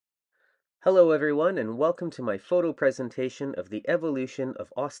Hello everyone and welcome to my photo presentation of the evolution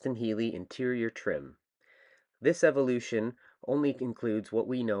of Austin Healey interior trim. This evolution only includes what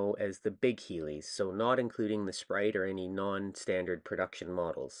we know as the Big Healeys, so not including the Sprite or any non-standard production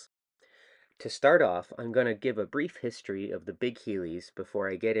models. To start off, I'm going to give a brief history of the Big Healeys before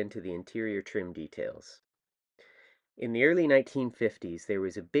I get into the interior trim details. In the early 1950s, there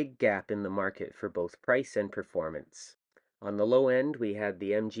was a big gap in the market for both price and performance. On the low end, we had the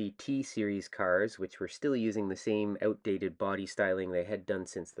MG T-Series cars, which were still using the same outdated body styling they had done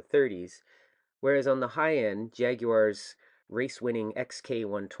since the 30s, whereas on the high end, Jaguar's race-winning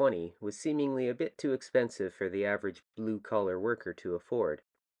XK120 was seemingly a bit too expensive for the average blue-collar worker to afford.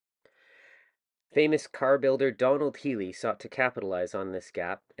 Famous car builder Donald Healey sought to capitalize on this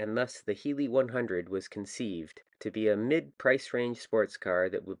gap, and thus the Healey 100 was conceived to be a mid-price range sports car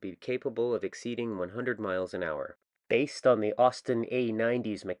that would be capable of exceeding 100 miles an hour. Based on the Austin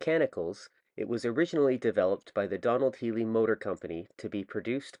A90's mechanicals, it was originally developed by the Donald Healey Motor Company to be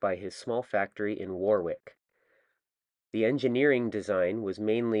produced by his small factory in Warwick. The engineering design was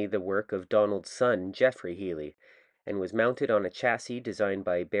mainly the work of Donald's son, Geoffrey Healey, and was mounted on a chassis designed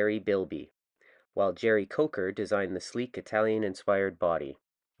by Barry Bilby, while Jerry Coker designed the sleek Italian-inspired body.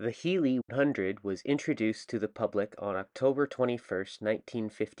 The Healey 100 was introduced to the public on October 21,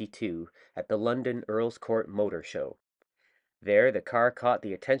 1952, at the London Earl's Court Motor Show. There, the car caught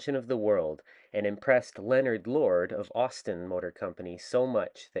the attention of the world and impressed Leonard Lord of Austin Motor Company so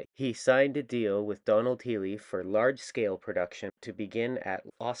much that he signed a deal with Donald Healey for large-scale production to begin at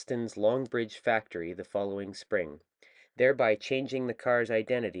Austin's Longbridge factory the following spring, thereby changing the car's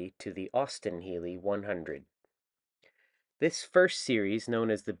identity to the Austin Healey 100. This first series, known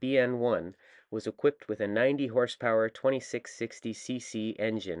as the BN1, was equipped with a 90 horsepower 2660cc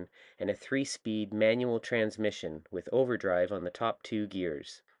engine and a 3-speed manual transmission with overdrive on the top 2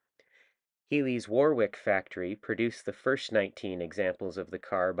 gears. Healey's Warwick factory produced the first 19 examples of the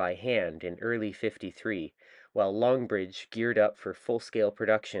car by hand in early '53, while Longbridge geared up for full-scale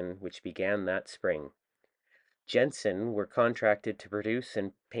production, which began that spring. Jensen were contracted to produce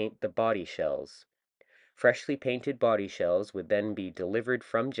and paint the body shells. Freshly painted body shells would then be delivered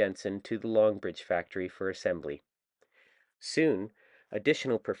from Jensen to the Longbridge factory for assembly. Soon,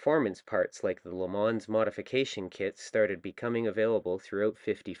 additional performance parts like the Le Mans modification kits started becoming available throughout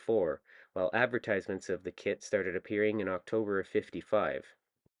 '54, while advertisements of the kit started appearing in October of '55.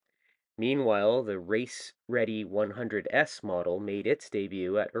 Meanwhile, the race-ready 100S model made its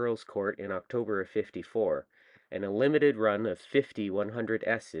debut at Earl's Court in October of '54, and a limited run of 50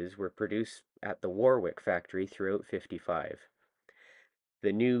 100Ss were produced at the Warwick factory throughout '55.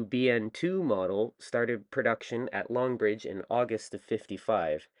 The new BN2 model started production at Longbridge in August of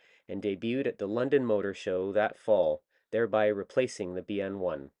 '55 and debuted at the London Motor Show that fall, thereby replacing the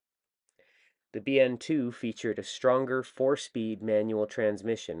BN1. The BN2 featured a stronger 4-speed manual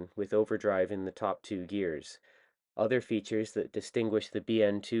transmission with overdrive in the top 2 gears. Other features that distinguished the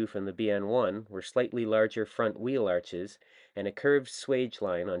BN2 from the BN1 were slightly larger front wheel arches and a curved swage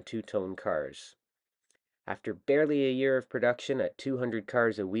line on two-tone cars. After barely a year of production at 200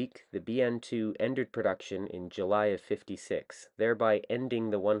 cars a week, the BN2 ended production in July of '56, thereby ending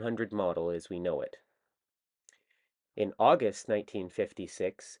the 100 model as we know it. In August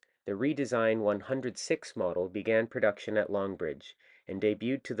 1956, the redesigned 106 model began production at Longbridge and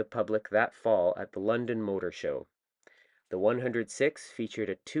debuted to the public that fall at the London Motor Show. The 106 featured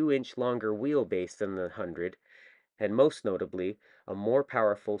a 2-inch longer wheelbase than the 100, and most notably, a more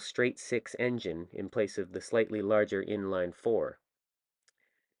powerful straight-six engine in place of the slightly larger inline-4.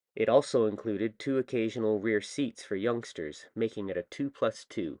 It also included 2 occasional rear seats for youngsters, making it a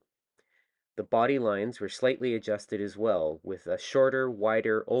 2+2. The body lines were slightly adjusted as well, with a shorter,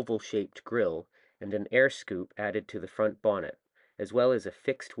 wider, oval-shaped grille and an air scoop added to the front bonnet, as well as a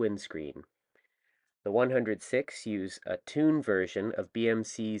fixed windscreen. The 106 used a tuned version of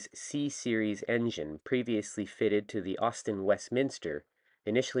BMC's C-Series engine previously fitted to the Austin Westminster,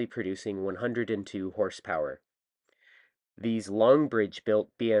 initially producing 102 horsepower. These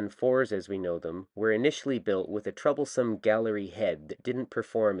Longbridge-built BN4s, as we know them, were initially built with a troublesome gallery head that didn't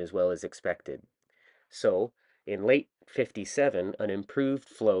perform as well as expected. So, in late '57, an improved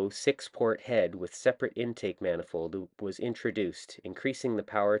flow 6-port head with separate intake manifold was introduced, increasing the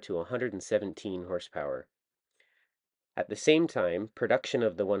power to 117 horsepower. At the same time, production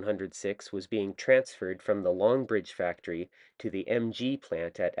of the 106 was being transferred from the Longbridge factory to the MG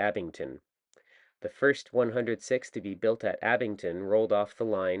plant at Abington. The first 106 to be built at Abington rolled off the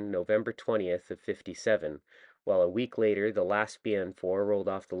line November 20th of '57, while a week later the last BN4 rolled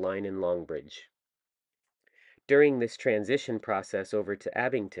off the line in Longbridge. During this transition process over to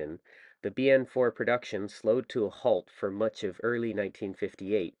Abington, the BN4 production slowed to a halt for much of early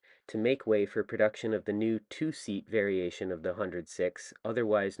 1958 to make way for production of the new two-seat variation of the 106,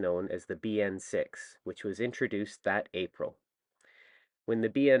 otherwise known as the BN6, which was introduced that April. When the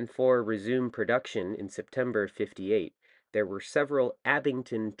BN4 resumed production in September 58, there were several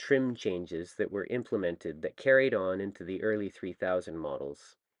Abington trim changes that were implemented that carried on into the early 3000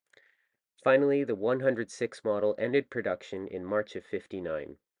 models. Finally, the 106 model ended production in March of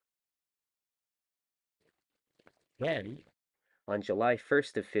 59. Then, on July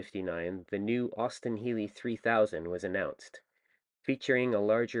 1st of 59, the new Austin Healey 3000 was announced, featuring a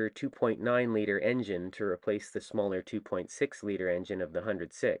larger 2.9-liter engine to replace the smaller 2.6-liter engine of the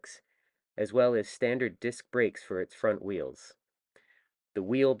 106, as well as standard disc brakes for its front wheels. The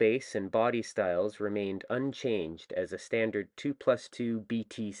wheelbase and body styles remained unchanged as a standard 2+2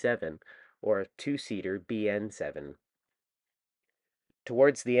 BT7 or a two-seater BN7.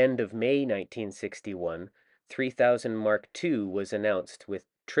 Towards the end of May 1961, 3000 Mark II was announced with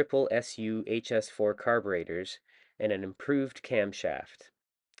triple SU HS4 carburetors and an improved camshaft.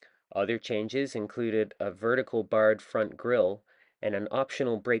 Other changes included a vertical barred front grille and an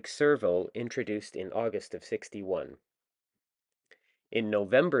optional brake servo introduced in August of 61. In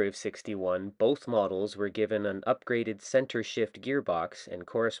November of 61, both models were given an upgraded center shift gearbox and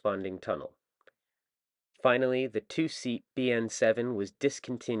corresponding tunnel. Finally, the two-seat BN7 was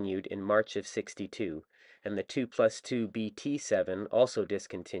discontinued in March of 62, and the 2+2 BT7 also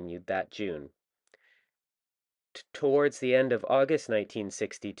discontinued that June. Towards the end of August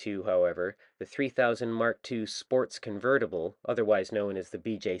 1962, however, the 3000 Mark II Sports Convertible, otherwise known as the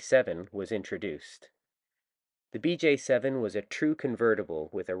BJ7, was introduced. The BJ7 was a true convertible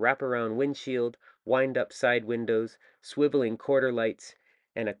with a wraparound windshield, wind-up side windows, swiveling quarter lights,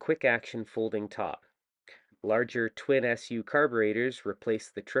 and a quick-action folding top. Larger twin SU carburetors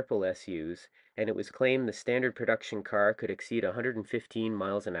replaced the triple SUs, and it was claimed the standard production car could exceed 115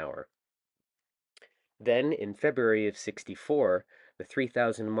 miles an hour. Then, in February of 64, the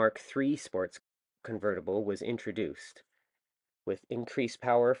 3000 Mark III Sports Convertible was introduced. With increased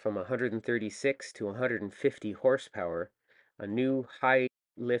power from 136 to 150 horsepower, a new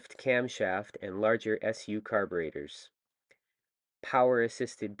high-lift camshaft, and larger SU carburetors.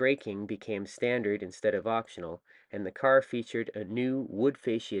 Power-assisted braking became standard instead of optional, and the car featured a new wood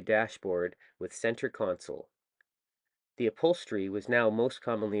fascia dashboard with center console. The upholstery was now most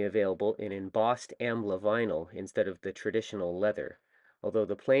commonly available in embossed ambla vinyl instead of the traditional leather, although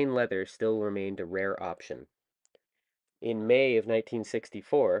the plain leather still remained a rare option. In May of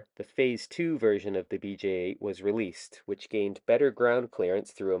 1964, the Phase 2 version of the BJ8 was released, which gained better ground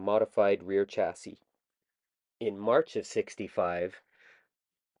clearance through a modified rear chassis. In March of 65,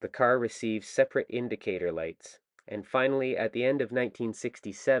 the car received separate indicator lights, and finally, at the end of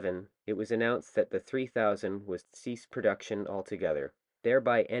 1967, it was announced that the 3000 was to cease production altogether,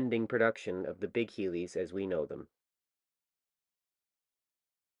 thereby ending production of the Big Healeys as we know them.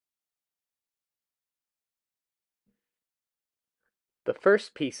 The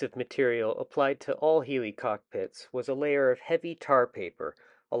first piece of material applied to all Healey cockpits was a layer of heavy tar paper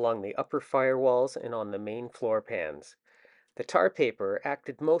along the upper firewalls and on the main floor pans. The tar paper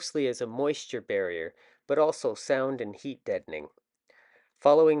acted mostly as a moisture barrier, but also sound and heat deadening.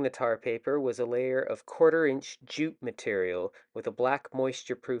 Following the tar paper was a layer of quarter-inch jute material with a black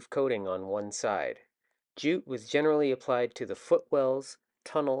moisture-proof coating on one side. Jute was generally applied to the footwells,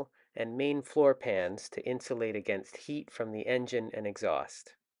 tunnel, and main floor pans to insulate against heat from the engine and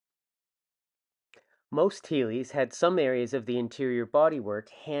exhaust. Most Healeys had some areas of the interior bodywork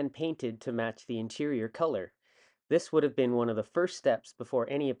hand-painted to match the interior color. This would have been one of the first steps before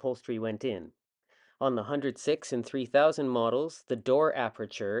any upholstery went in. On the 106 and 3000 models, the door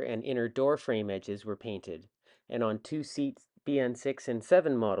aperture and inner door frame edges were painted, and on two-seat BN6 and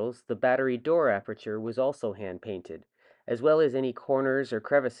 7 models, the battery door aperture was also hand-painted, as well as any corners or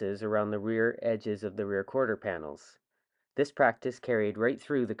crevices around the rear edges of the rear quarter panels. This practice carried right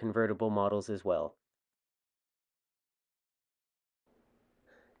through the convertible models as well.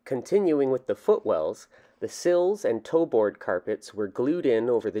 Continuing with the footwells, the sills and toe board carpets were glued in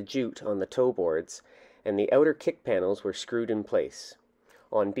over the jute on the toe boards, and the outer kick panels were screwed in place.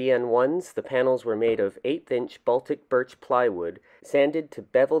 On BN1s, the panels were made of 1/8-inch Baltic birch plywood, sanded to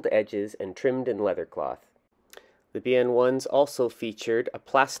beveled edges and trimmed in leather cloth. The BN1s also featured a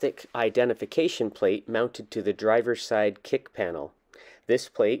plastic identification plate mounted to the driver's side kick panel. This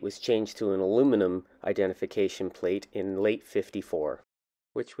plate was changed to an aluminum identification plate in late 54.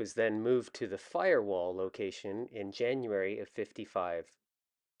 Which was then moved to the firewall location in January of 55.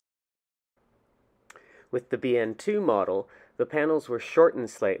 With the BN2 model, the panels were shortened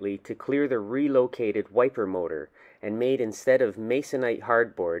slightly to clear the relocated wiper motor and made instead of masonite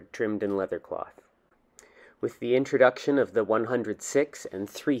hardboard trimmed in leather cloth. With the introduction of the 106 and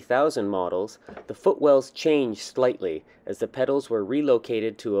 3000 models, the footwells changed slightly as the pedals were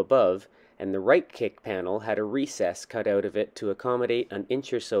relocated to above, and the right kick panel had a recess cut out of it to accommodate an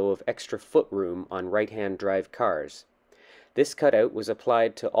inch or so of extra footroom on right-hand drive cars. This cutout was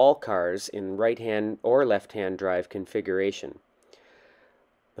applied to all cars in right-hand or left-hand drive configuration.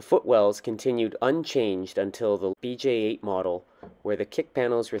 The footwells continued unchanged until the BJ8 model, where the kick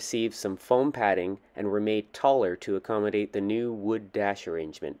panels received some foam padding and were made taller to accommodate the new wood dash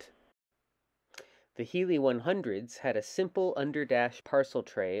arrangement. The Healey 100s had a simple underdash parcel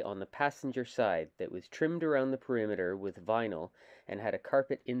tray on the passenger side that was trimmed around the perimeter with vinyl and had a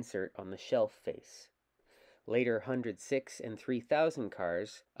carpet insert on the shelf face. Later 106 and 3000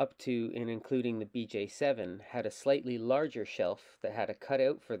 cars, up to and including the BJ7, had a slightly larger shelf that had a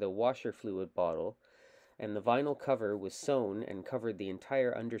cutout for the washer fluid bottle, and the vinyl cover was sewn and covered the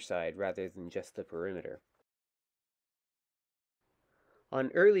entire underside rather than just the perimeter.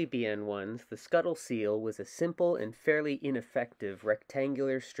 On early BN1s, the scuttle seal was a simple and fairly ineffective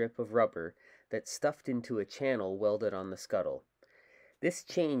rectangular strip of rubber that stuffed into a channel welded on the scuttle. This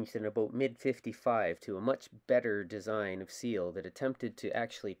changed in about mid-55 to a much better design of seal that attempted to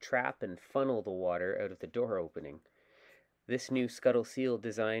actually trap and funnel the water out of the door opening. This new scuttle seal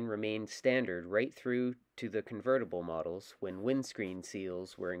design remained standard right through to the convertible models when windscreen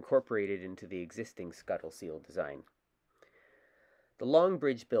seals were incorporated into the existing scuttle seal design. The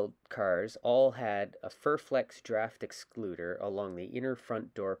Longbridge built cars all had a Furflex draft excluder along the inner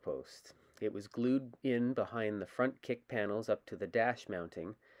front doorpost. It was glued in behind the front kick panels up to the dash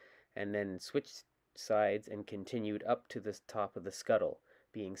mounting, and then switched sides and continued up to the top of the scuttle,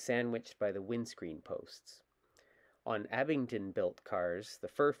 being sandwiched by the windscreen posts. On Abingdon-built cars, the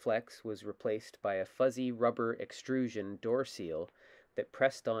Furflex was replaced by a fuzzy rubber extrusion door seal that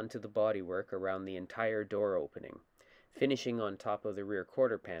pressed onto the bodywork around the entire door opening, finishing on top of the rear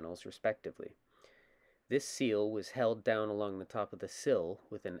quarter panels, respectively. This seal was held down along the top of the sill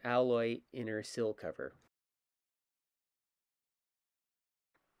with an alloy inner sill cover.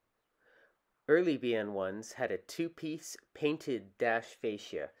 Early BN1s had a two-piece painted dash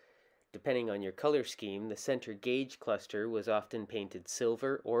fascia. Depending on your color scheme, the center gauge cluster was often painted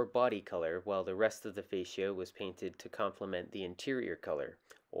silver or body color, while the rest of the fascia was painted to complement the interior color,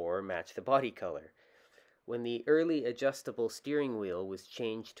 or match the body color. When the early adjustable steering wheel was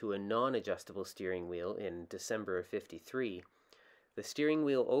changed to a non-adjustable steering wheel in December of '53, the steering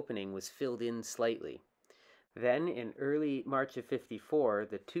wheel opening was filled in slightly. Then, in early March of '54,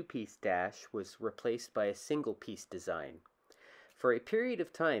 the two-piece dash was replaced by a single-piece design. For a period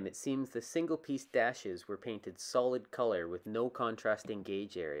of time, it seems the single-piece dashes were painted solid color with no contrasting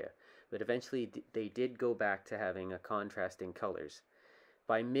gauge area, but eventually they did go back to having a contrasting colors.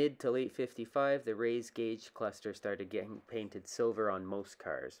 By mid to late '55, the raised gauge cluster started getting painted silver on most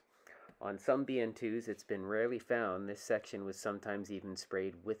cars. On some BN2s, it's been rarely found. This section was sometimes even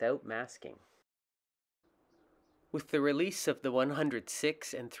sprayed without masking. With the release of the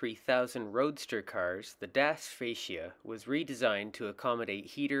 106 and 3000 Roadster cars, the dash fascia was redesigned to accommodate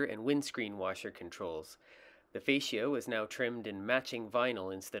heater and windscreen washer controls. The fascia was now trimmed in matching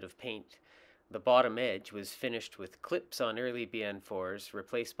vinyl instead of paint. The bottom edge was finished with clips on early BN4s,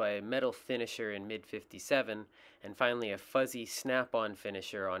 replaced by a metal finisher in mid-57, and finally a fuzzy snap-on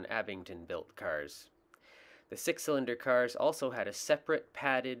finisher on Abingdon-built cars. The six-cylinder cars also had a separate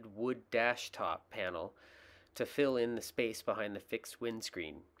padded wood dash top panel to fill in the space behind the fixed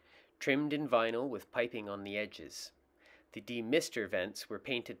windscreen, trimmed in vinyl with piping on the edges. The demister vents were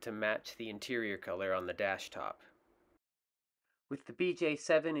painted to match the interior color on the dash top. With the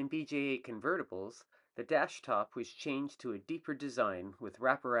BJ7 and BJ8 convertibles, the dash top was changed to a deeper design with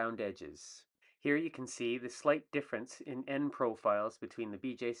wraparound edges. Here you can see the slight difference in end profiles between the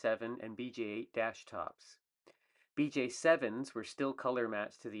BJ7 and BJ8 dash tops. BJ7s were still color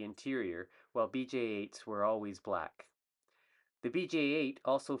matched to the interior, while BJ8s were always black. The BJ8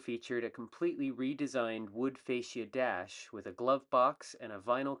 also featured a completely redesigned wood fascia dash with a glove box and a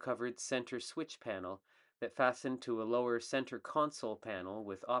vinyl-covered center switch panel that fastened to a lower center console panel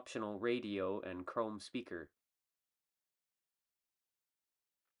with optional radio and chrome speaker.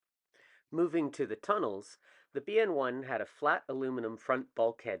 Moving to the tunnels, the BN1 had a flat aluminum front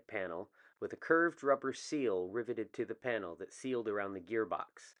bulkhead panel with a curved rubber seal riveted to the panel that sealed around the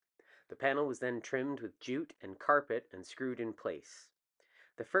gearbox. The panel was then trimmed with jute and carpet and screwed in place.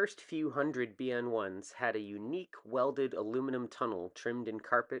 The first few hundred BN1s had a unique welded aluminum tunnel trimmed in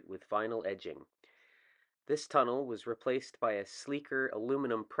carpet with vinyl edging. This tunnel was replaced by a sleeker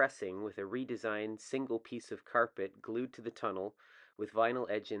aluminum pressing with a redesigned single piece of carpet glued to the tunnel with vinyl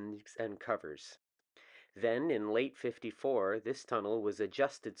edgings and covers. Then, in late '54, this tunnel was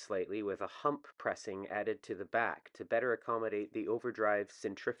adjusted slightly with a hump pressing added to the back to better accommodate the overdrive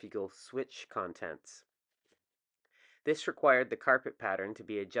centrifugal switch contents. This required the carpet pattern to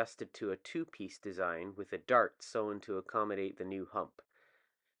be adjusted to a two-piece design with a dart sewn to accommodate the new hump.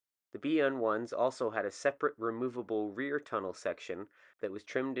 The BN1s also had a separate removable rear tunnel section that was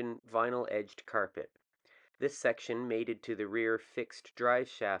trimmed in vinyl-edged carpet. This section mated to the rear fixed drive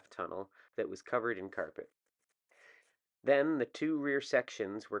shaft tunnel that was covered in carpet. Then the two rear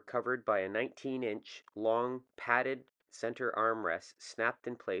sections were covered by a 19-inch long padded center armrest snapped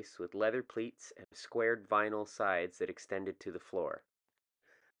in place with leather pleats and squared vinyl sides that extended to the floor.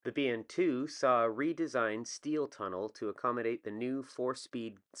 The BN2 saw a redesigned steel tunnel to accommodate the new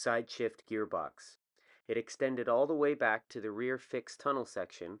 4-speed side-shift gearbox. It extended all the way back to the rear fixed tunnel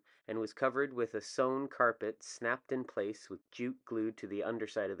section and was covered with a sewn carpet snapped in place with jute glued to the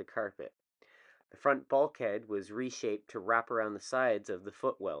underside of the carpet. The front bulkhead was reshaped to wrap around the sides of the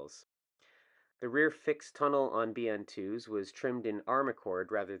footwells. The rear fixed tunnel on BN2s was trimmed in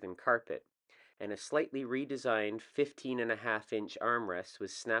armacord rather than carpet, and a slightly redesigned 15.5-inch armrest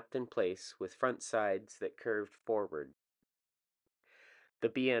was snapped in place with front sides that curved forward. The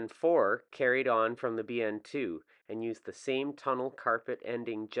BN4 carried on from the BN2 and used the same tunnel carpet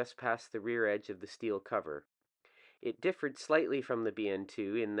ending just past the rear edge of the steel cover. It differed slightly from the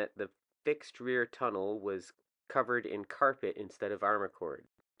BN2 in that the fixed rear tunnel was covered in carpet instead of armacord.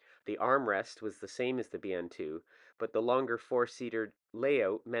 The armrest was the same as the BN2, but the longer four-seater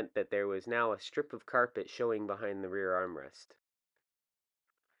layout meant that there was now a strip of carpet showing behind the rear armrest.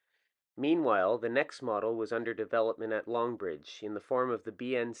 Meanwhile, the next model was under development at Longbridge in the form of the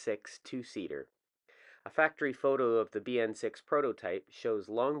BN6 two-seater. A factory photo of the BN6 prototype shows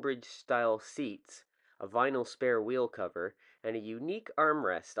Longbridge-style seats, a vinyl spare wheel cover, and a unique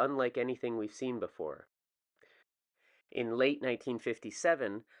armrest unlike anything we've seen before. In late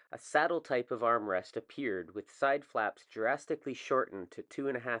 1957, a saddle type of armrest appeared with side flaps drastically shortened to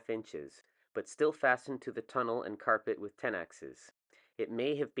 2.5 inches, but still fastened to the tunnel and carpet with tenaxes. It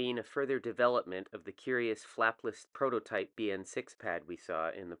may have been a further development of the curious flapless prototype BN6 pad we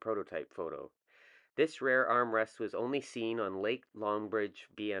saw in the prototype photo. This rare armrest was only seen on late Longbridge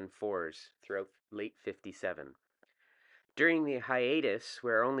BN4s throughout late '57. During the hiatus,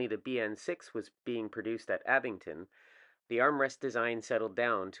 where only the BN6 was being produced at Abington, the armrest design settled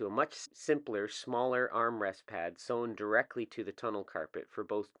down to a much simpler, smaller armrest pad sewn directly to the tunnel carpet for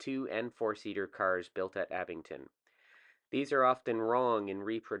both 2- and 4-seater cars built at Abington. These are often wrong in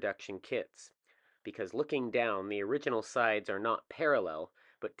reproduction kits, because looking down, the original sides are not parallel,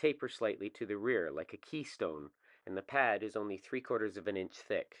 but taper slightly to the rear like a keystone, and the pad is only 3/4 of an inch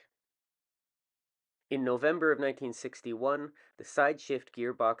thick. In November of 1961, the side-shift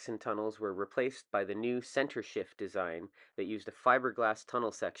gearbox and tunnels were replaced by the new center-shift design that used a fiberglass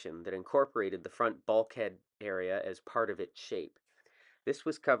tunnel section that incorporated the front bulkhead area as part of its shape. This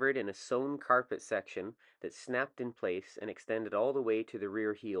was covered in a sewn carpet section that snapped in place and extended all the way to the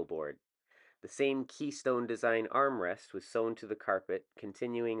rear heel board. The same keystone design armrest was sewn to the carpet,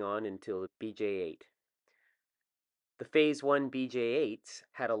 continuing on until BJ8. The Phase 1 BJ8s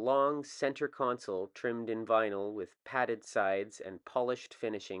had a long center console trimmed in vinyl with padded sides and polished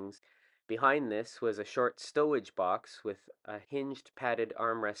finishings. Behind this was a short stowage box with a hinged padded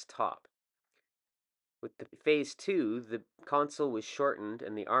armrest top. With the Phase 2, the console was shortened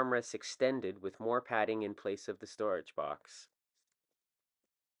and the armrests extended with more padding in place of the storage box.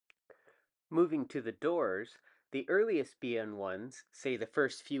 Moving to the doors, the earliest BN1s, say the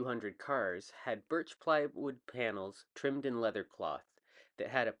first few hundred cars, had birch plywood panels trimmed in leather cloth that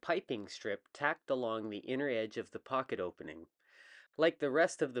had a piping strip tacked along the inner edge of the pocket opening. Like the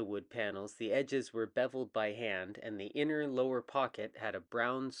rest of the wood panels, the edges were beveled by hand, and the inner lower pocket had a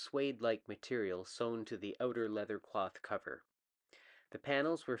brown suede-like material sewn to the outer leather cloth cover. The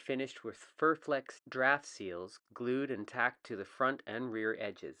panels were finished with Furflex draft seals glued and tacked to the front and rear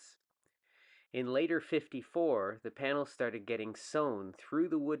edges. In later '54, the panels started getting sewn through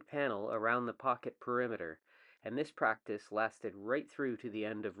the wood panel around the pocket perimeter, and this practice lasted right through to the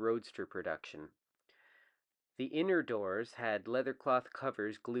end of Roadster production. The inner doors had leathercloth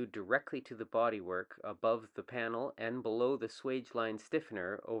covers glued directly to the bodywork above the panel and below the swage line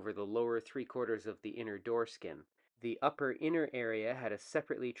stiffener over the lower 3/4 of the inner door skin. The upper inner area had a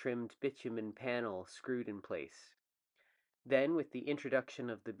separately trimmed bitumen panel screwed in place. Then, with the introduction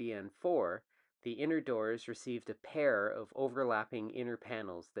of the BN4, The inner doors received a pair of overlapping inner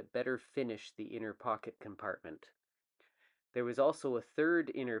panels that better finished the inner pocket compartment. There was also a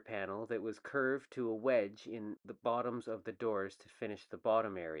third inner panel that was curved to a wedge in the bottoms of the doors to finish the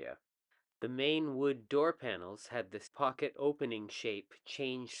bottom area. The main wood door panels had this pocket opening shape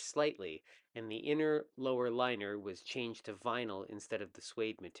changed slightly, and the inner lower liner was changed to vinyl instead of the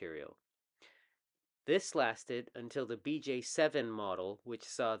suede material. This lasted until the BJ7 model, which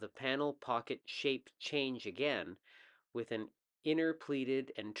saw the panel pocket shape change again, with an inner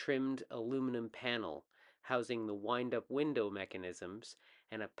pleated and trimmed aluminum panel housing the wind-up window mechanisms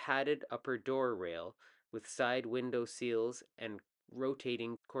and a padded upper door rail with side window seals and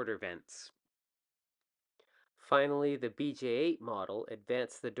rotating quarter vents. Finally, the BJ8 model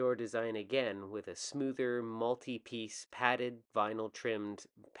advanced the door design again with a smoother, multi-piece, padded, vinyl-trimmed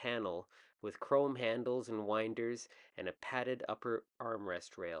panel with chrome handles and winders and a padded upper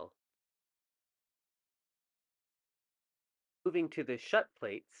armrest rail. Moving to the shut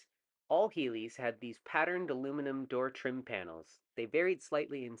plates, all Healeys had these patterned aluminum door trim panels. They varied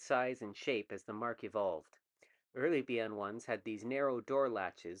slightly in size and shape as the marque evolved. Early BN1s had these narrow door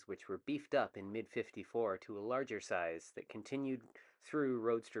latches, which were beefed up in mid-54 to a larger size that continued through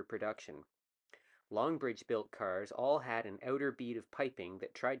Roadster production. Longbridge-built cars all had an outer bead of piping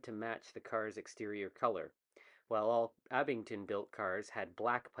that tried to match the car's exterior color, while all Abington-built cars had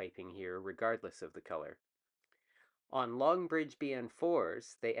black piping here regardless of the color. On Longbridge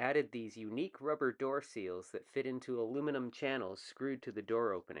BN4s, they added these unique rubber door seals that fit into aluminum channels screwed to the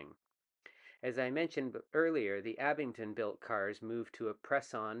door opening. As I mentioned earlier, the Abington-built cars moved to a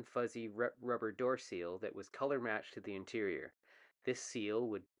press-on fuzzy rubber door seal that was color-matched to the interior. This seal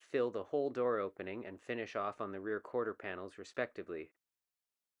would fill the whole door opening and finish off on the rear quarter panels respectively.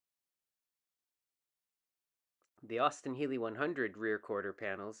 The Austin Healey 100 rear quarter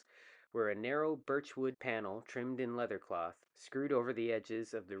panels were a narrow birchwood panel trimmed in leather cloth, screwed over the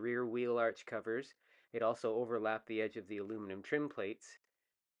edges of the rear wheel arch covers. It also overlapped the edge of the aluminum trim plates,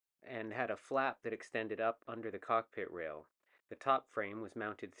 and had a flap that extended up under the cockpit rail. The top frame was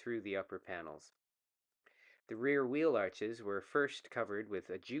mounted through the upper panels. The rear wheel arches were first covered with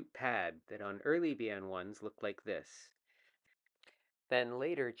a jute pad that on early BN1s looked like this, then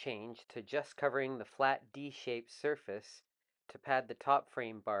later changed to just covering the flat D-shaped surface to pad the top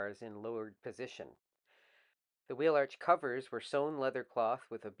frame bars in lowered position. The wheel arch covers were sewn leather cloth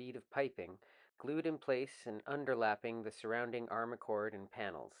with a bead of piping, glued in place and underlapping the surrounding armacord and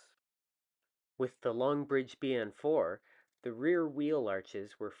panels. With the Longbridge BN4, the rear wheel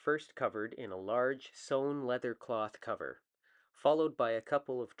arches were first covered in a large sewn leather cloth cover, followed by a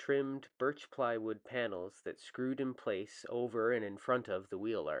couple of trimmed birch plywood panels that screwed in place over and in front of the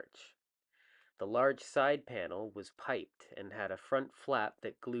wheel arch. The large side panel was piped and had a front flap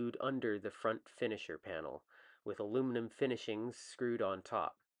that glued under the front finisher panel, with aluminum finishings screwed on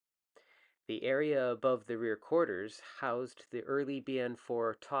top. The area above the rear quarters housed the early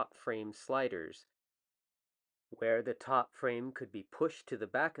BN4 top frame sliders, where the top frame could be pushed to the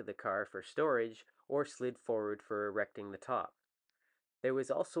back of the car for storage or slid forward for erecting the top. There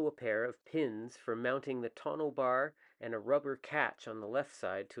was also a pair of pins for mounting the tonneau bar and a rubber catch on the left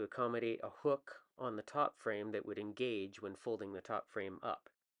side to accommodate a hook on the top frame that would engage when folding the top frame up.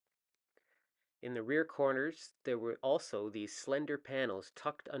 In the rear corners, there were also these slender panels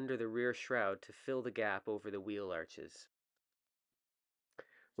tucked under the rear shroud to fill the gap over the wheel arches.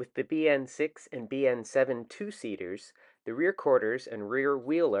 With the BN6 and BN7 two-seaters, the rear quarters and rear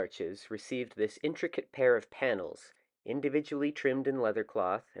wheel arches received this intricate pair of panels, individually trimmed in leather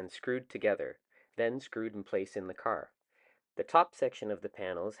cloth and screwed together, then screwed in place in the car. The top section of the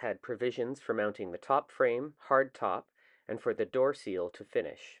panels had provisions for mounting the top frame, hard top, and for the door seal to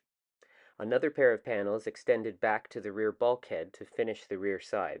finish. Another pair of panels extended back to the rear bulkhead to finish the rear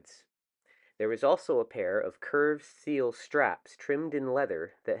sides. There was also a pair of curved steel straps trimmed in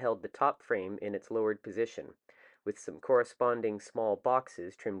leather that held the top frame in its lowered position, with some corresponding small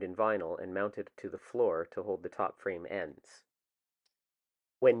boxes trimmed in vinyl and mounted to the floor to hold the top frame ends.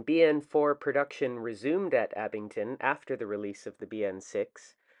 When BN4 production resumed at Abington after the release of the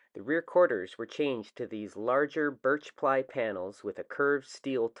BN6, the rear quarters were changed to these larger birch ply panels with a curved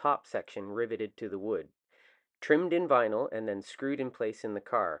steel top section riveted to the wood, trimmed in vinyl and then screwed in place in the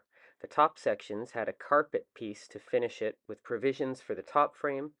car. The top sections had a carpet piece to finish it with provisions for the top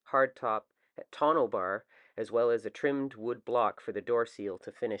frame, hard top, tonneau bar, as well as a trimmed wood block for the door seal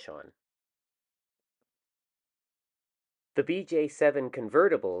to finish on. The BJ7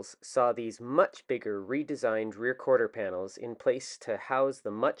 convertibles saw these much bigger redesigned rear quarter panels in place to house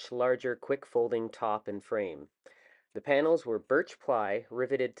the much larger quick folding top and frame. The panels were birch ply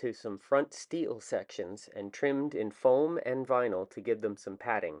riveted to some front steel sections and trimmed in foam and vinyl to give them some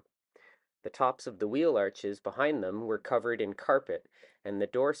padding. The tops of the wheel arches behind them were covered in carpet, and the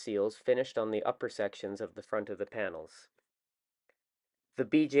door seals finished on the upper sections of the front of the panels. The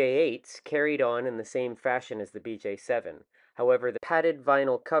BJ8s carried on in the same fashion as the BJ7. However, the padded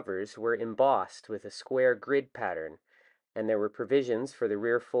vinyl covers were embossed with a square grid pattern, and there were provisions for the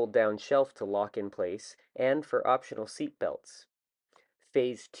rear fold-down shelf to lock in place and for optional seat belts.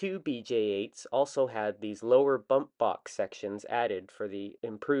 Phase 2 BJ8s also had these lower bump box sections added for the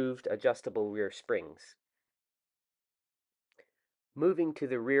improved adjustable rear springs. Moving to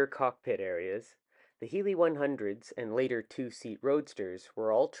the rear cockpit areas, the Healey 100s and later two-seat Roadsters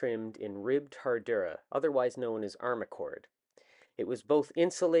were all trimmed in ribbed Hardura, otherwise known as Armacord. It was both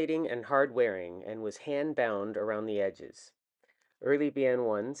insulating and hard-wearing and was hand-bound around the edges. Early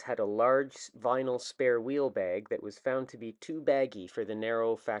BN1s had a large vinyl spare wheel bag that was found to be too baggy for the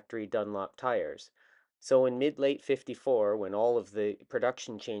narrow factory Dunlop tires. So in mid-late 54, when all of the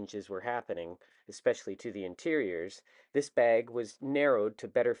production changes were happening, especially to the interiors, this bag was narrowed to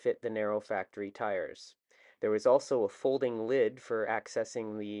better fit the narrow factory tires. There was also a folding lid for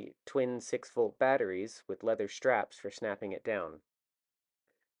accessing the twin 6-volt batteries with leather straps for snapping it down.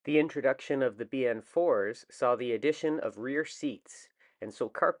 The introduction of the BN4s saw the addition of rear seats, and so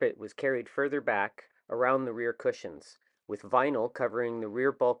carpet was carried further back around the rear cushions, with vinyl covering the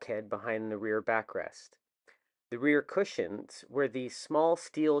rear bulkhead behind the rear backrest. The rear cushions were these small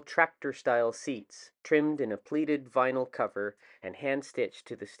steel tractor-style seats, trimmed in a pleated vinyl cover and hand-stitched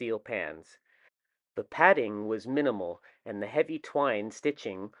to the steel pans. The padding was minimal, and the heavy twine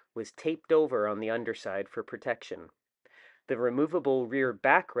stitching was taped over on the underside for protection. The removable rear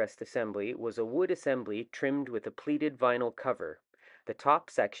backrest assembly was a wood assembly trimmed with a pleated vinyl cover. The top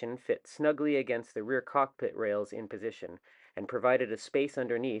section fit snugly against the rear cockpit rails in position and provided a space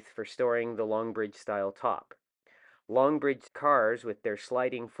underneath for storing the Longbridge-style top. Longbridge cars with their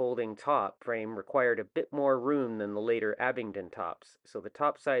sliding folding top frame required a bit more room than the later Abingdon tops, so the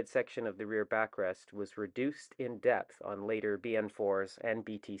topside section of the rear backrest was reduced in depth on later BN4s and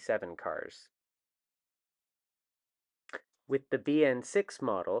BT7 cars. With the BN6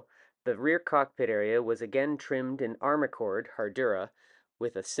 model, the rear cockpit area was again trimmed in Armacord Hardura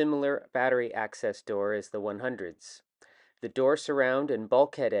with a similar battery access door as the 100s. The door surround and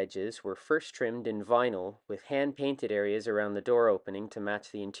bulkhead edges were first trimmed in vinyl with hand-painted areas around the door opening to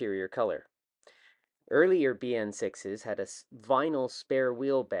match the interior color. Earlier BN6s had a vinyl spare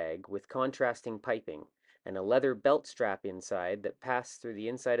wheel bag with contrasting piping and a leather belt strap inside that passed through the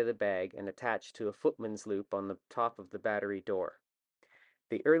inside of the bag and attached to a footman's loop on the top of the battery door.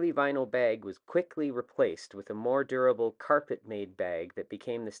 The early vinyl bag was quickly replaced with a more durable carpet-made bag that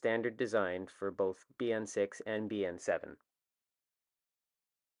became the standard design for both BN6 and BN7.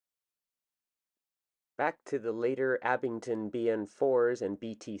 Back to the later Abington BN4s and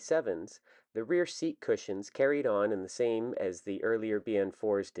BT7s, the rear seat cushions carried on in the same as the earlier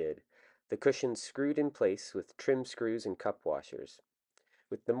BN4s did, the cushions screwed in place with trim screws and cup washers.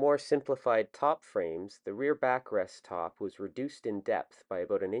 With the more simplified top frames, the rear backrest top was reduced in depth by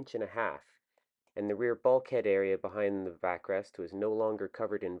about 1.5 inches, and the rear bulkhead area behind the backrest was no longer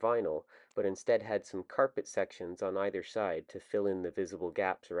covered in vinyl, but instead had some carpet sections on either side to fill in the visible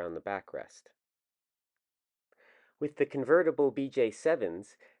gaps around the backrest. With the convertible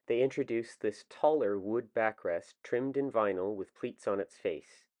BJ7s, they introduced this taller wood backrest trimmed in vinyl with pleats on its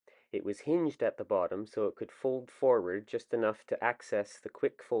face. It was hinged at the bottom so it could fold forward just enough to access the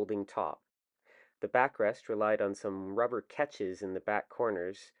quick folding top. The backrest relied on some rubber catches in the back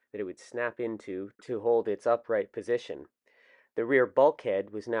corners that it would snap into to hold its upright position. The rear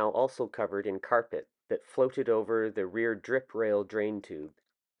bulkhead was now also covered in carpet that floated over the rear drip rail drain tube.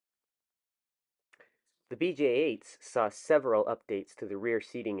 The BJ8s saw several updates to the rear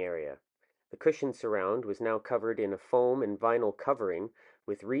seating area. The cushion surround was now covered in a foam and vinyl covering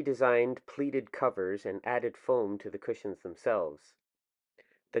with redesigned pleated covers and added foam to the cushions themselves.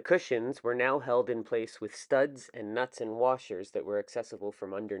 The cushions were now held in place with studs and nuts and washers that were accessible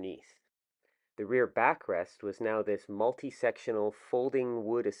from underneath. The rear backrest was now this multi-sectional folding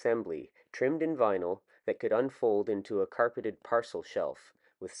wood assembly trimmed in vinyl that could unfold into a carpeted parcel shelf,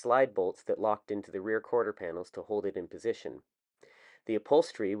 with slide bolts that locked into the rear quarter panels to hold it in position. The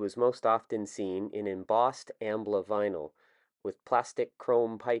upholstery was most often seen in embossed ambla vinyl with plastic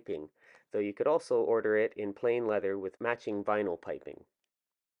chrome piping, though you could also order it in plain leather with matching vinyl piping.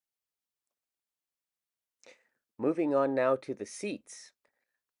 Moving on now to the seats.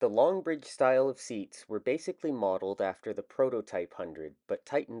 The Longbridge style of seats were basically modeled after the prototype 100, but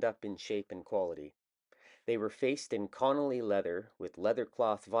tightened up in shape and quality. They were faced in Connolly leather with leather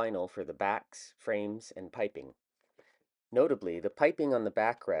cloth vinyl for the backs, frames, and piping. Notably, the piping on the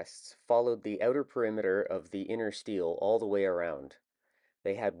backrests followed the outer perimeter of the inner steel all the way around.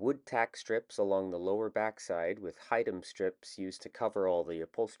 They had wood tack strips along the lower backside with Hydem strips used to cover all the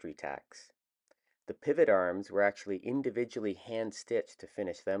upholstery tacks. The pivot arms were actually individually hand-stitched to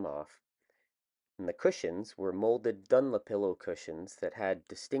finish them off, and the cushions were molded Dunlopillow cushions that had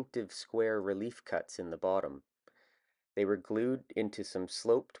distinctive square relief cuts in the bottom. They were glued into some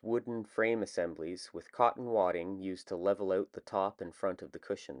sloped wooden frame assemblies with cotton wadding used to level out the top and front of the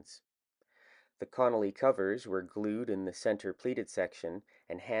cushions. The Connolly covers were glued in the center pleated section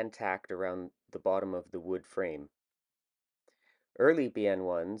and hand-tacked around the bottom of the wood frame. Early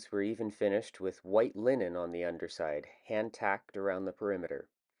BN1s were even finished with white linen on the underside, hand-tacked around the perimeter.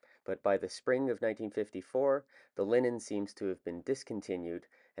 But by the spring of 1954, the linen seems to have been discontinued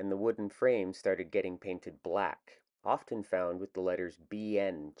and the wooden frame started getting painted black, often found with the letters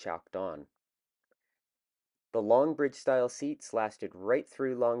BN chalked on. The Longbridge style seats lasted right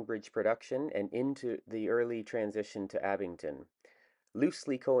through Longbridge production and into the early transition to Abington.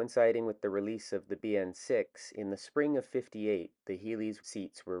 Loosely coinciding with the release of the BN6, in the spring of '58, the Healeys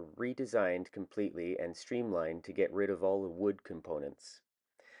seats were redesigned completely and streamlined to get rid of all the wood components.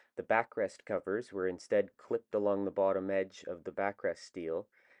 The backrest covers were instead clipped along the bottom edge of the backrest steel,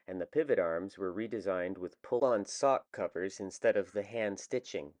 and the pivot arms were redesigned with pull-on sock covers instead of the hand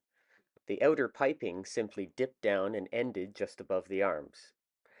stitching. The outer piping simply dipped down and ended just above the arms.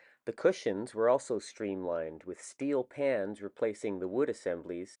 The cushions were also streamlined, with steel pans replacing the wood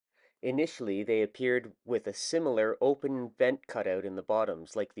assemblies. Initially, they appeared with a similar open vent cutout in the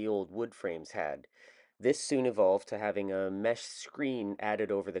bottoms, like the old wood frames had. This soon evolved to having a mesh screen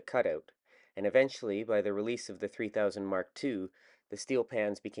added over the cutout, and eventually, by the release of the 3000 Mark II, the steel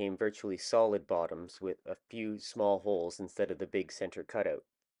pans became virtually solid bottoms with a few small holes instead of the big center cutout.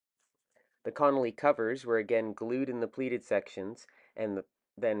 The Connolly covers were again glued in the pleated sections and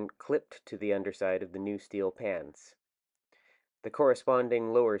then clipped to the underside of the new steel pans. The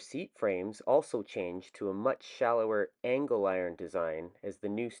corresponding lower seat frames also changed to a much shallower angle iron design as the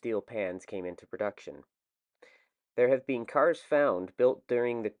new steel pans came into production. There have been cars found built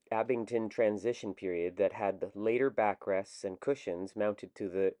during the Abington transition period that had the later backrests and cushions mounted to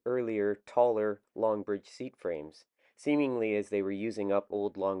the earlier, taller Longbridge seat frames, seemingly as they were using up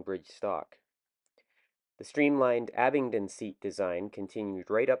old Longbridge stock. The streamlined Abingdon seat design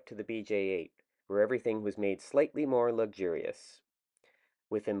continued right up to the BJ8, where everything was made slightly more luxurious.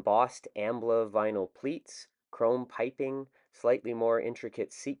 With embossed Ambla vinyl pleats, chrome piping, slightly more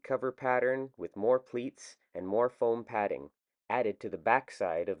intricate seat cover pattern with more pleats and more foam padding, added to the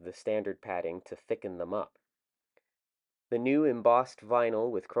backside of the standard padding to thicken them up. The new embossed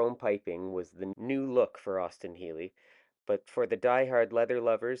vinyl with chrome piping was the new look for Austin Healey, but for the die-hard leather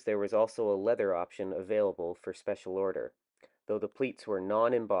lovers there was also a leather option available for special order, though the pleats were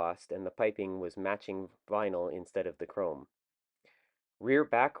non-embossed and the piping was matching vinyl instead of the chrome. Rear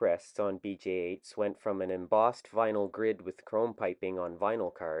backrests on BJ8s went from an embossed vinyl grid with chrome piping on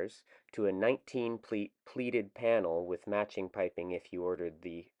vinyl cars to a 19-pleat pleated panel with matching piping if you ordered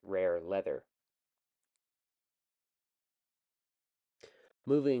the rare leather.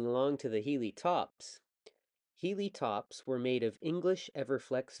 Moving along to the Healey tops. Healey tops were made of English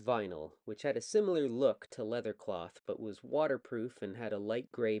Everflex vinyl, which had a similar look to leather cloth but was waterproof and had a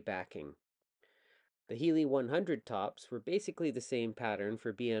light gray backing. The Healey 100 tops were basically the same pattern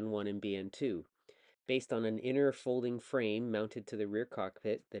for BN1 and BN2, based on an inner folding frame mounted to the rear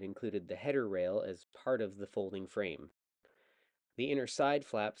cockpit that included the header rail as part of the folding frame. The inner side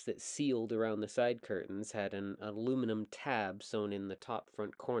flaps that sealed around the side curtains had an aluminum tab sewn in the top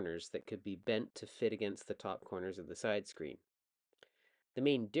front corners that could be bent to fit against the top corners of the side screen. The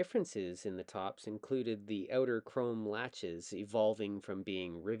main differences in the tops included the outer chrome latches evolving from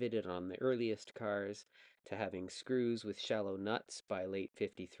being riveted on the earliest cars to having screws with shallow nuts by late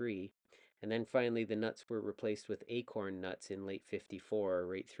 '53, and then finally the nuts were replaced with acorn nuts in late '54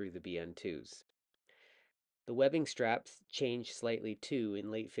 right through the BN2s. The webbing straps changed slightly too in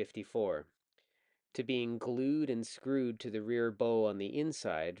late '54, to being glued and screwed to the rear bow on the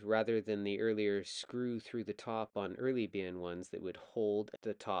inside rather than the earlier screw through the top on early BN1s that would hold at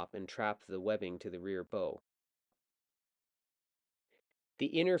the top and trap the webbing to the rear bow. The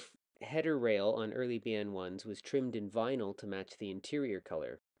inner header rail on early BN1s was trimmed in vinyl to match the interior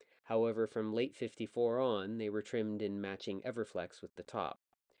color. However, from late '54 on, they were trimmed in matching Everflex with the top.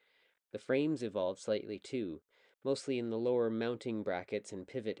 The frames evolved slightly too, mostly in the lower mounting brackets and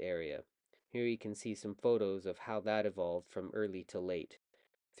pivot area. Here you can see some photos of how that evolved from early to late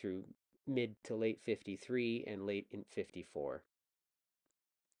through mid to late 53 and late in 54.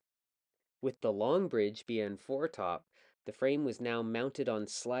 With the Longbridge BN4 top, the frame was now mounted on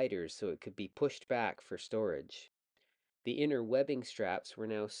sliders so it could be pushed back for storage. The inner webbing straps were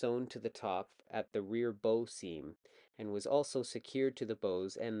now sewn to the top at the rear bow seam and was also secured to the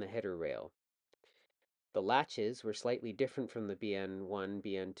bows and the header rail. The latches were slightly different from the BN1,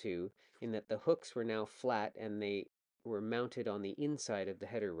 BN2 in that the hooks were now flat and they were mounted on the inside of the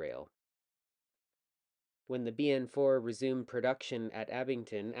header rail. When the BN4 resumed production at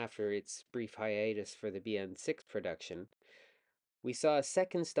Abington after its brief hiatus for the BN6 production, we saw a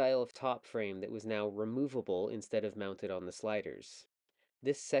second style of top frame that was now removable instead of mounted on the sliders.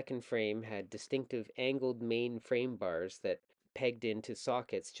 This second frame had distinctive angled main frame bars that pegged into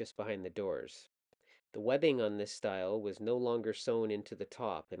sockets just behind the doors. The webbing on this style was no longer sewn into the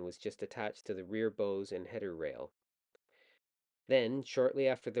top and was just attached to the rear bows and header rail. Then, shortly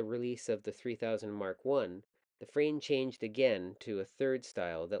after the release of the 3000 Mark I, the frame changed again to a third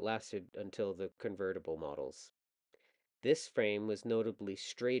style that lasted until the convertible models. This frame was notably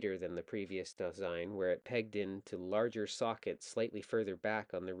straighter than the previous design, where it pegged into larger sockets slightly further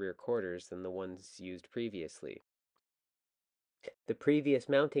back on the rear quarters than the ones used previously. The previous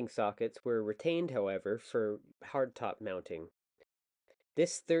mounting sockets were retained, however, for hardtop mounting.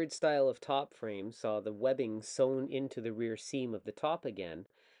 This third style of top frame saw the webbing sewn into the rear seam of the top again,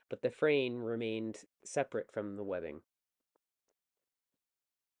 but the frame remained separate from the webbing.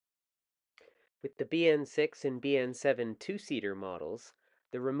 With the BN6 and BN7 two-seater models,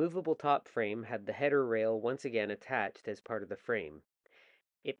 the removable top frame had the header rail once again attached as part of the frame.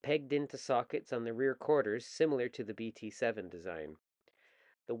 It pegged into sockets on the rear quarters similar to the BT7 design.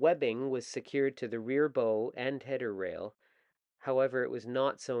 The webbing was secured to the rear bow and header rail, however it was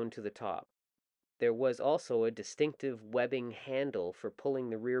not sewn to the top. There was also a distinctive webbing handle for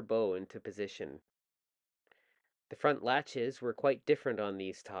pulling the rear bow into position. The front latches were quite different on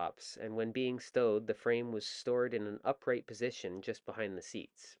these tops, and when being stowed, the frame was stored in an upright position just behind the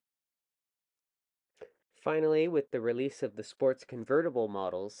seats. Finally, with the release of the sports convertible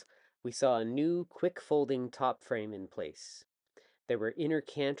models, we saw a new quick-folding top frame in place. There were inner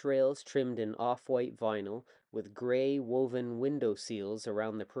cant rails trimmed in off-white vinyl with gray woven window seals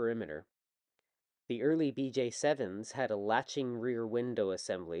around the perimeter. The early BJ7s had a latching rear window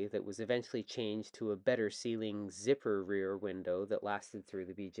assembly that was eventually changed to a better sealing zipper rear window that lasted through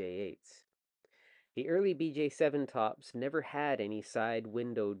the BJ8s. The early BJ7 tops never had any side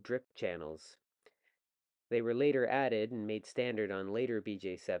window drip channels. They were later added and made standard on later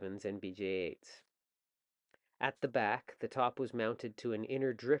BJ7s and BJ8s. At the back, the top was mounted to an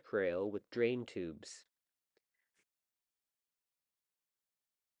inner drip rail with drain tubes.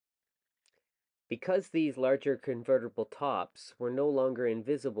 Because these larger convertible tops were no longer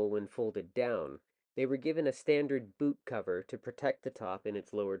invisible when folded down, they were given a standard boot cover to protect the top in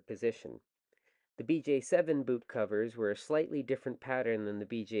its lowered position. The BJ7 boot covers were a slightly different pattern than the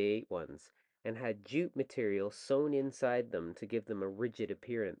BJ8 ones, and had jute material sewn inside them to give them a rigid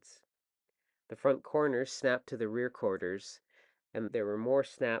appearance. The front corners snapped to the rear quarters, and there were more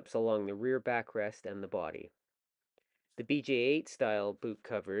snaps along the rear backrest and the body. The BJ8 style boot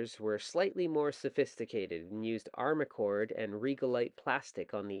covers were slightly more sophisticated and used Armacord and Regalite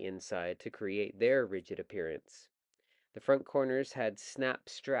plastic on the inside to create their rigid appearance. The front corners had snap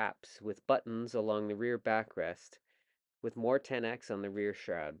straps with buttons along the rear backrest, with more 10X on the rear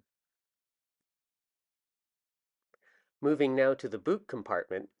shroud. Moving now to the boot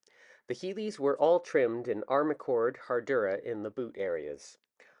compartment, the Healeys were all trimmed in Armacord Hardura in the boot areas.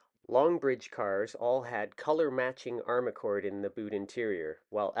 Longbridge cars all had color-matching Armacord in the boot interior,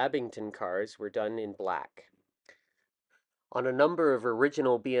 while Abington cars were done in black. On a number of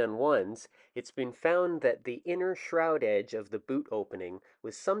original BN1s, it's been found that the inner shroud edge of the boot opening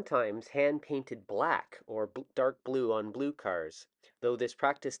was sometimes hand-painted black or dark blue on blue cars, though this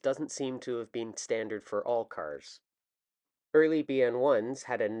practice doesn't seem to have been standard for all cars. Early BN1s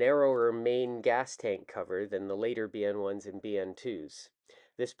had a narrower main gas tank cover than the later BN1s and BN2s.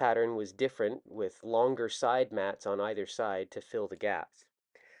 This pattern was different, with longer side mats on either side to fill the gaps.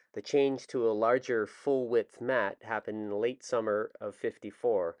 The change to a larger full-width mat happened in the late summer of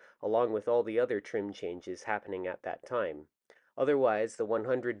 '54, along with all the other trim changes happening at that time. Otherwise, the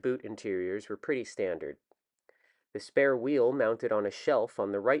 100 boot interiors were pretty standard. The spare wheel mounted on a shelf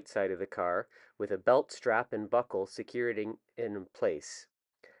on the right side of the car, with a belt strap and buckle secured in place.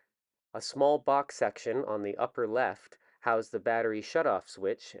 A small box section on the upper left housed the battery shutoff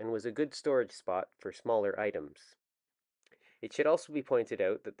switch and was a good storage spot for smaller items. It should also be pointed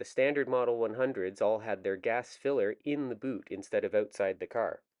out that the standard Model 100s all had their gas filler in the boot instead of outside the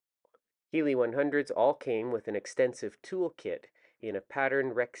car. Healey 100s all came with an extensive toolkit in a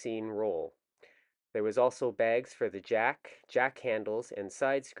patterned Rexine roll. There was also bags for the jack handles, and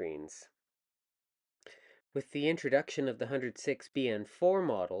side screens. With the introduction of the 106 BN4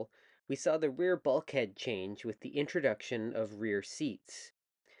 model, we saw the rear bulkhead change with the introduction of rear seats.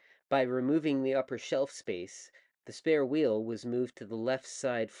 By removing the upper shelf space, the spare wheel was moved to the left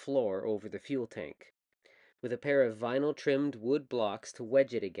side floor over the fuel tank, with a pair of vinyl-trimmed wood blocks to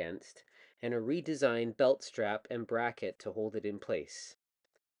wedge it against, and a redesigned belt strap and bracket to hold it in place.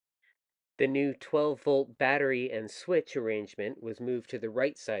 The new 12-volt battery and switch arrangement was moved to the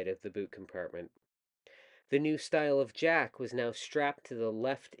right side of the boot compartment. The new style of jack was now strapped to the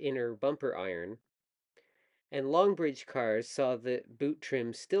left inner bumper iron, and Longbridge cars saw the boot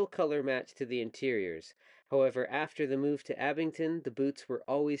trim still color matched to the interiors. However, after the move to Abington, the boots were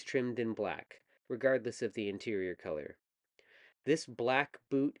always trimmed in black, regardless of the interior color. This black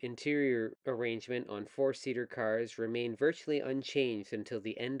boot interior arrangement on four-seater cars remained virtually unchanged until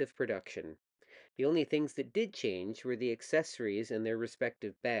the end of production. The only things that did change were the accessories and their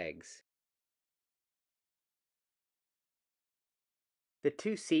respective bags. The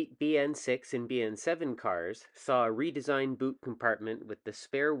two-seat BN6 and BN7 cars saw a redesigned boot compartment with the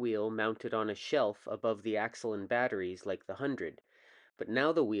spare wheel mounted on a shelf above the axle and batteries like the 100, but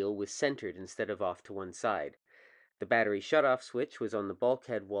now the wheel was centered instead of off to one side. The battery shutoff switch was on the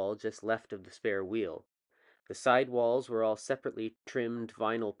bulkhead wall just left of the spare wheel. The side walls were all separately trimmed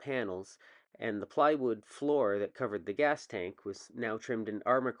vinyl panels, and the plywood floor that covered the gas tank was now trimmed in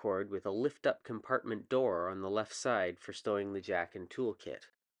armorcord with a lift-up compartment door on the left side for stowing the jack and toolkit.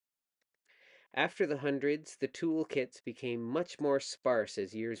 After the hundreds, the tool kits became much more sparse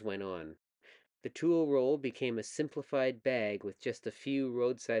as years went on. The tool roll became a simplified bag with just a few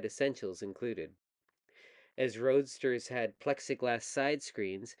roadside essentials included. As roadsters had plexiglass side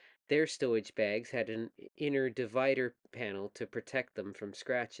screens, their stowage bags had an inner divider panel to protect them from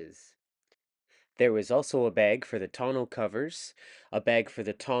scratches. There was also a bag for the tonneau covers, a bag for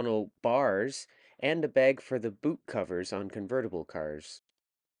the tonneau bars, and a bag for the boot covers on convertible cars.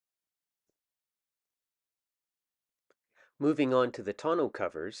 Moving on to the tonneau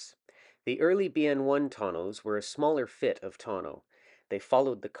covers, the early BN1 tonneaus were a smaller fit of tonneau. They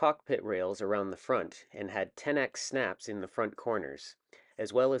followed the cockpit rails around the front and had 10x snaps in the front corners,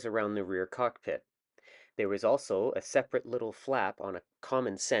 as well as around the rear cockpit. There was also a separate little flap on a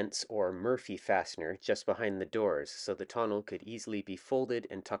common sense or Murphy fastener just behind the doors, so the tonneau could easily be folded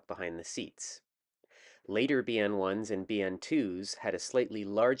and tucked behind the seats. Later BN1s and BN2s had a slightly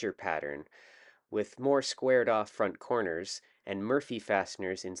larger pattern, with more squared off front corners and Murphy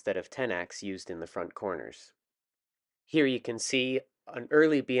fasteners instead of 10X used in the front corners. Here you can see an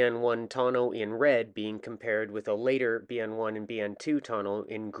early BN1 tonneau in red being compared with a later BN1 and BN2 tonneau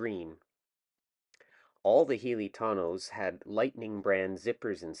in green. All the Healey tonneaus had Lightning brand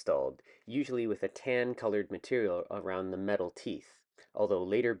zippers installed, usually with a tan-colored material around the metal teeth, although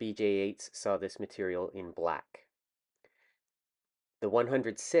later BJ8s saw this material in black. The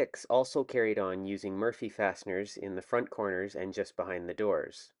 106 also carried on using Murphy fasteners in the front corners and just behind the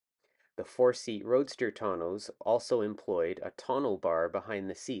doors. The four-seat Roadster tonneaus also employed a tonneau bar behind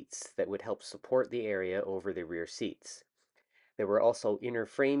the seats that would help support the area over the rear seats. There were also inner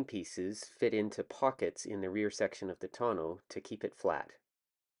frame pieces fit into pockets in the rear section of the tonneau to keep it flat.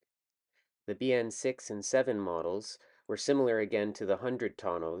 The BN6 and 7 models were similar again to the 100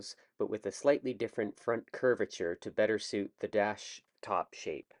 tonneaus, but with a slightly different front curvature to better suit the dash top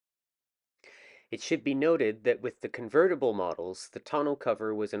shape. It should be noted that with the convertible models, the tonneau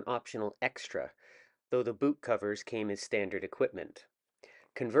cover was an optional extra, though the boot covers came as standard equipment.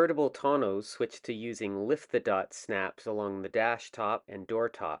 Convertible tonneaus switched to using lift-the-dot snaps along the dash top and door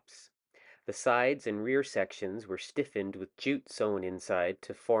tops. The sides and rear sections were stiffened with jute sewn inside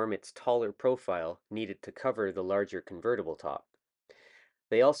to form its taller profile needed to cover the larger convertible top.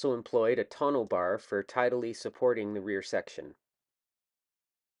 They also employed a tonneau bar for tidally supporting the rear section.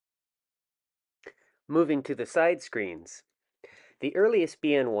 Moving to the side screens. The earliest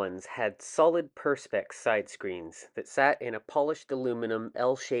BN1s had solid Perspex side screens that sat in a polished aluminum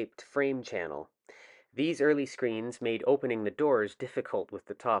L-shaped frame channel. These early screens made opening the doors difficult with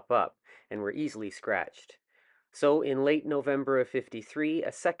the top up and were easily scratched. So in late November of '53,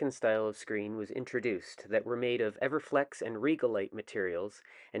 a second style of screen was introduced that were made of Everflex and Regalite materials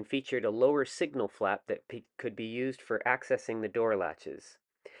and featured a lower signal flap that could be used for accessing the door latches.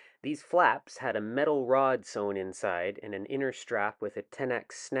 These flaps had a metal rod sewn inside and an inner strap with a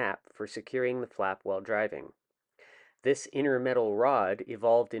 10x snap for securing the flap while driving. This inner metal rod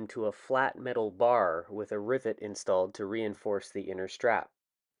evolved into a flat metal bar with a rivet installed to reinforce the inner strap.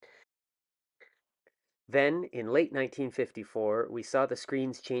 Then, in late 1954, we saw the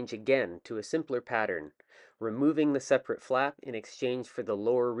screens change again to a simpler pattern, removing the separate flap in exchange for the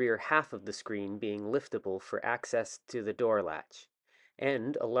lower rear half of the screen being liftable for access to the door latch,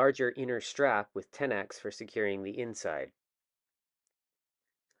 and a larger inner strap with tenax for securing the inside.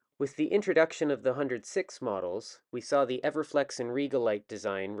 With the introduction of the 106 models, we saw the Everflex and Regalite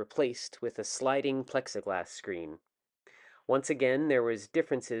design replaced with a sliding plexiglass screen. Once again, there was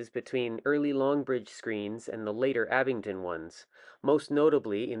differences between early Longbridge screens and the later Abingdon ones, most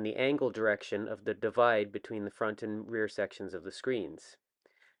notably in the angle direction of the divide between the front and rear sections of the screens.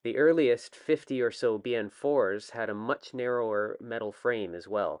 The earliest 50 or so BN4s had a much narrower metal frame as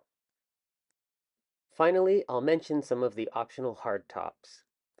well. Finally, I'll mention some of the optional hardtops.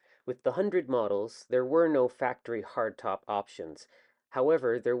 With the 100 models, there were no factory hardtop options.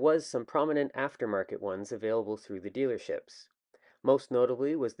 However, there was some prominent aftermarket ones available through the dealerships. Most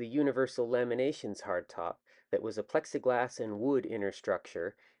notably was the Universal Laminations hardtop that was a plexiglass and wood inner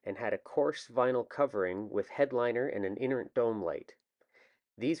structure and had a coarse vinyl covering with headliner and an inner dome light.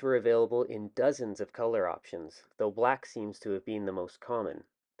 These were available in dozens of color options, though black seems to have been the most common.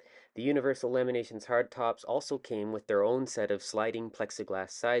 The Universal Laminations hardtops also came with their own set of sliding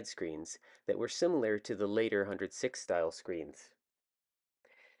plexiglass side screens that were similar to the later 106 style screens.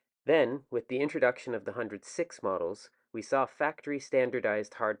 Then, with the introduction of the 106 models, we saw factory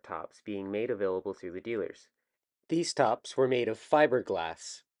standardized hardtops being made available through the dealers. These tops were made of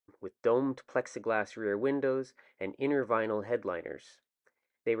fiberglass with domed plexiglass rear windows and inner vinyl headliners.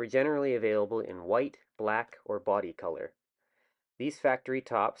 They were generally available in white, black, or body color. These factory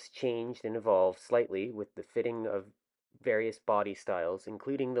tops changed and evolved slightly with the fitting of various body styles,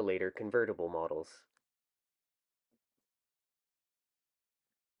 including the later convertible models.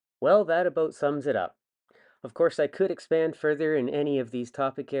 Well, that about sums it up. Of course, I could expand further in any of these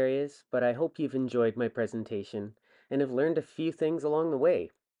topic areas, but I hope you've enjoyed my presentation and have learned a few things along the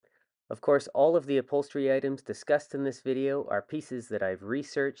way. Of course, all of the upholstery items discussed in this video are pieces that I've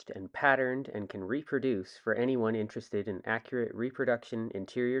researched and patterned and can reproduce for anyone interested in accurate reproduction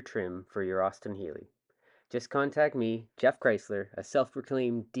interior trim for your Austin Healey. Just contact me, Geoff Chrysler, a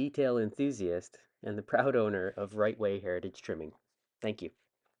self-proclaimed detail enthusiast and the proud owner of Rightway Heritage Trimming. Thank you.